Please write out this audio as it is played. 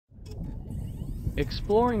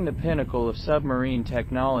Exploring the pinnacle of submarine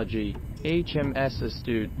technology, HMS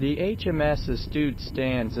Astute. The HMS Astute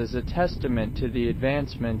stands as a testament to the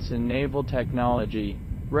advancements in naval technology,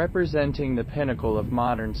 representing the pinnacle of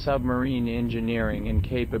modern submarine engineering and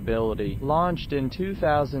capability. Launched in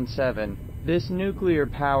 2007, this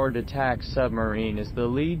nuclear-powered attack submarine is the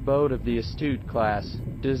lead boat of the Astute-class,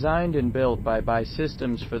 designed and built by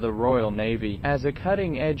Systems for the Royal Navy. As a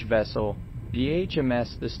cutting-edge vessel, the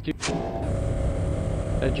HMS Astute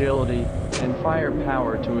agility and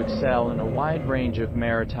firepower to excel in a wide range of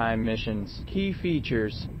maritime missions. Key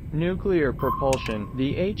features: nuclear propulsion.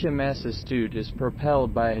 The HMS Astute is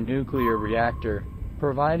propelled by a nuclear reactor,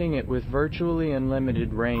 providing it with virtually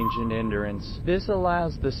unlimited range and endurance. This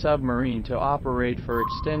allows the submarine to operate for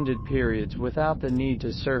extended periods without the need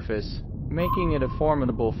to surface, making it a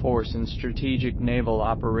formidable force in strategic naval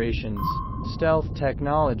operations. Stealth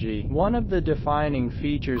technology. One of the defining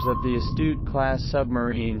features of the Astute-class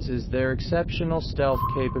submarines is their exceptional stealth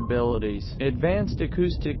capabilities. Advanced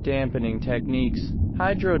acoustic dampening techniques,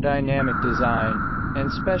 hydrodynamic design,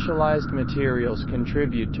 and specialized materials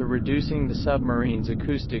contribute to reducing the submarine's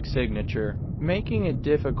acoustic signature, making it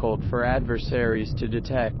difficult for adversaries to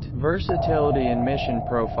detect. Versatility and mission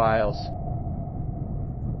profiles.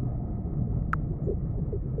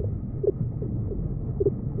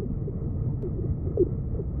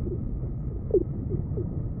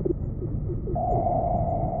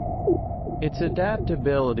 Its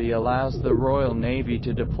adaptability allows the Royal Navy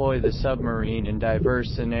to deploy the submarine in diverse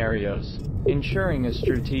scenarios, ensuring a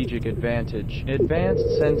strategic advantage. Advanced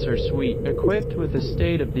sensor suite. Equipped with a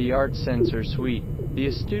state-of-the-art sensor suite, the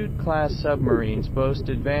Astute-class submarines boast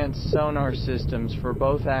advanced sonar systems for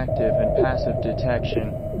both active and passive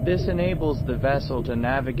detection. This enables the vessel to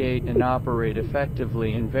navigate and operate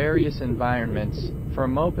effectively in various environments,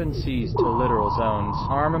 from open seas to littoral zones.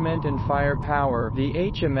 Armament and firepower. The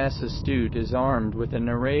HMS Astute is armed with an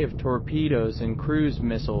array of torpedoes and cruise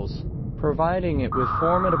missiles, providing it with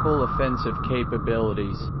formidable offensive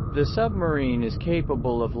capabilities. The submarine is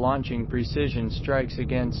capable of launching precision strikes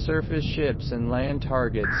against surface ships and land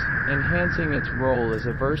targets, enhancing its role as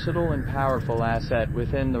a versatile and powerful asset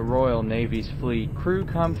within the Royal Navy's fleet. Crew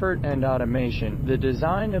comfort and automation. The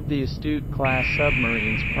design of the Astute-class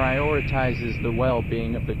submarines prioritizes the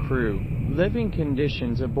well-being of the crew. Living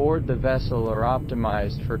conditions aboard the vessel are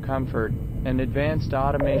optimized for comfort, and advanced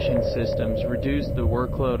automation systems reduce the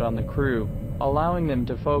workload on the crew, allowing them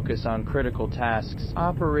to focus on critical tasks.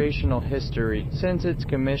 Operational history. Since its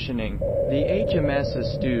commissioning, the HMS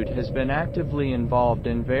Astute has been actively involved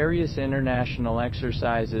in various international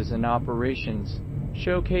exercises and operations,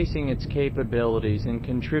 showcasing its capabilities and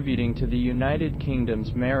contributing to the United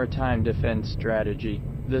Kingdom's maritime defense strategy.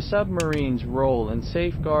 The submarine's role in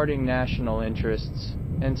safeguarding national interests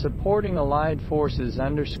and supporting allied forces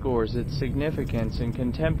underscores its significance in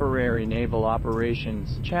contemporary naval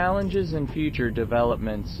operations. Challenges and future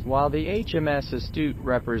developments. While the HMS Astute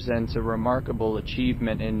represents a remarkable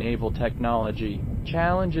achievement in naval technology,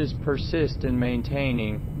 challenges persist in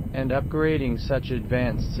maintaining and upgrading such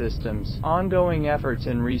advanced systems. Ongoing efforts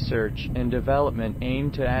in research and development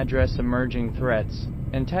aim to address emerging threats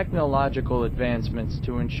and technological advancements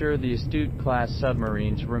to ensure the Astute-class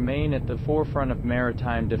submarines remain at the forefront of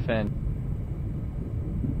maritime defense.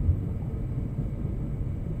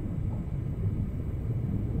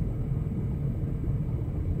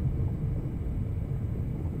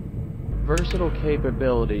 Versatile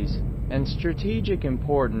capabilities and strategic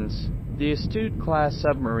importance. The Astute-class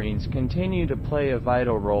submarines continue to play a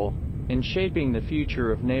vital role in shaping the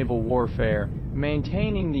future of naval warfare,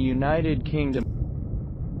 maintaining the United Kingdom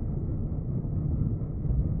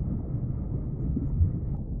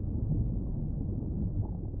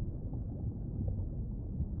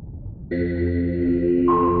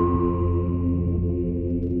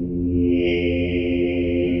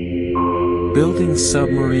Building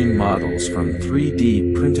submarine models from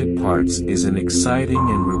 3D printed parts is an exciting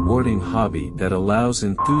and rewarding hobby that allows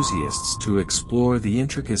enthusiasts to explore the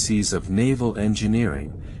intricacies of naval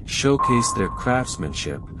engineering, showcase their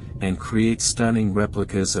craftsmanship, and create stunning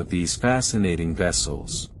replicas of these fascinating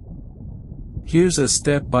vessels. Here's a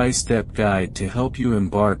step-by-step guide to help you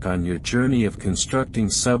embark on your journey of constructing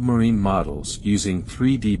submarine models using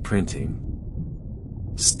 3D printing.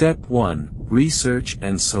 Step 1. Research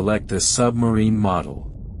and select a submarine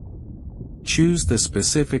model. Choose the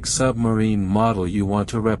specific submarine model you want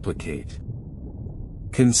to replicate.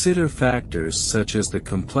 Consider factors such as the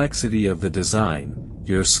complexity of the design,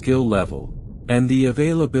 your skill level, and the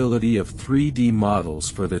availability of 3D models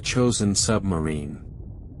for the chosen submarine.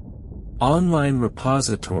 Online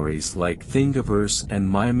repositories like Thingiverse and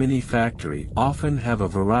MyMiniFactory often have a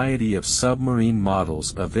variety of submarine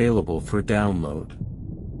models available for download.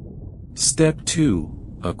 Step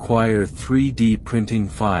 2. Acquire 3D printing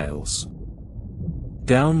files.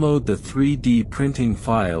 Download the 3D printing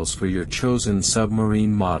files for your chosen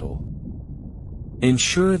submarine model.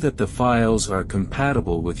 Ensure that the files are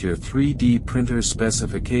compatible with your 3D printer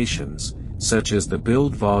specifications, such as the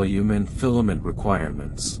build volume and filament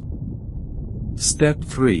requirements. Step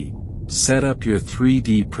 3. Set up your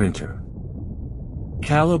 3D printer.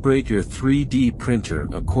 Calibrate your 3D printer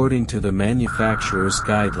according to the manufacturer's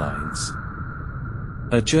guidelines.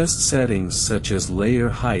 Adjust settings such as layer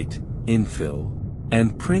height, infill,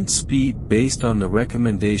 and print speed based on the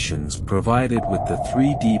recommendations provided with the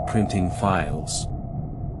 3D printing files.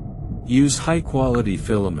 Use high-quality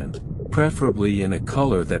filament, preferably in a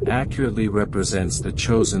color that accurately represents the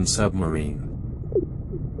chosen submarine.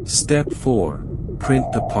 Step 4.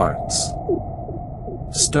 Print the parts.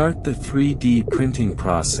 Start the 3D printing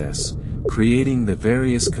process, creating the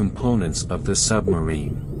various components of the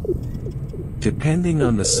submarine. Depending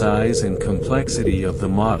on the size and complexity of the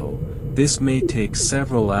model, this may take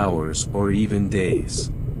several hours or even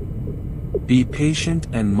days. Be patient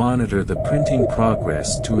and monitor the printing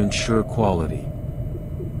progress to ensure quality.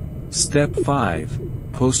 Step 5.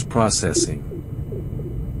 Post-processing.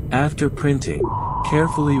 After printing,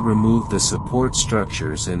 carefully remove the support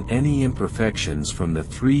structures and any imperfections from the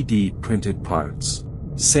 3D printed parts.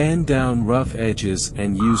 Sand down rough edges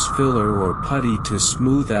and use filler or putty to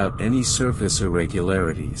smooth out any surface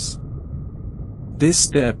irregularities. This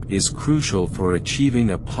step is crucial for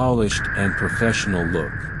achieving a polished and professional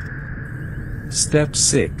look. Step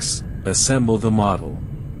 6. Assemble the model.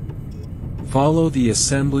 Follow the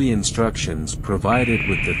assembly instructions provided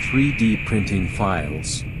with the 3D printing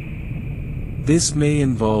files. This may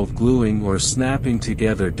involve gluing or snapping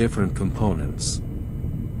together different components.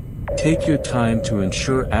 Take your time to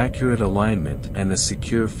ensure accurate alignment and a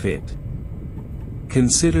secure fit.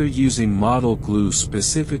 Consider using model glue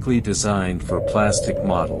specifically designed for plastic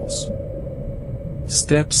models.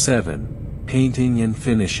 Step 7. Painting and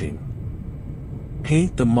finishing.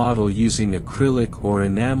 Paint the model using acrylic or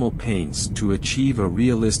enamel paints to achieve a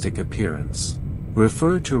realistic appearance.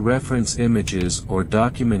 Refer to reference images or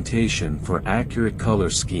documentation for accurate color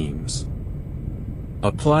schemes.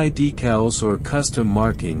 Apply decals or custom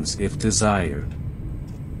markings if desired.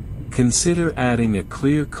 Consider adding a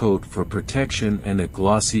clear coat for protection and a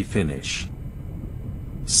glossy finish.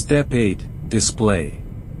 Step 8. Display.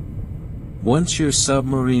 Once your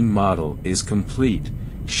submarine model is complete,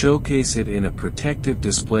 showcase it in a protective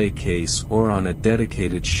display case or on a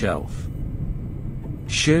dedicated shelf.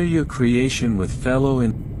 Share your creation with fellow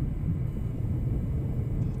in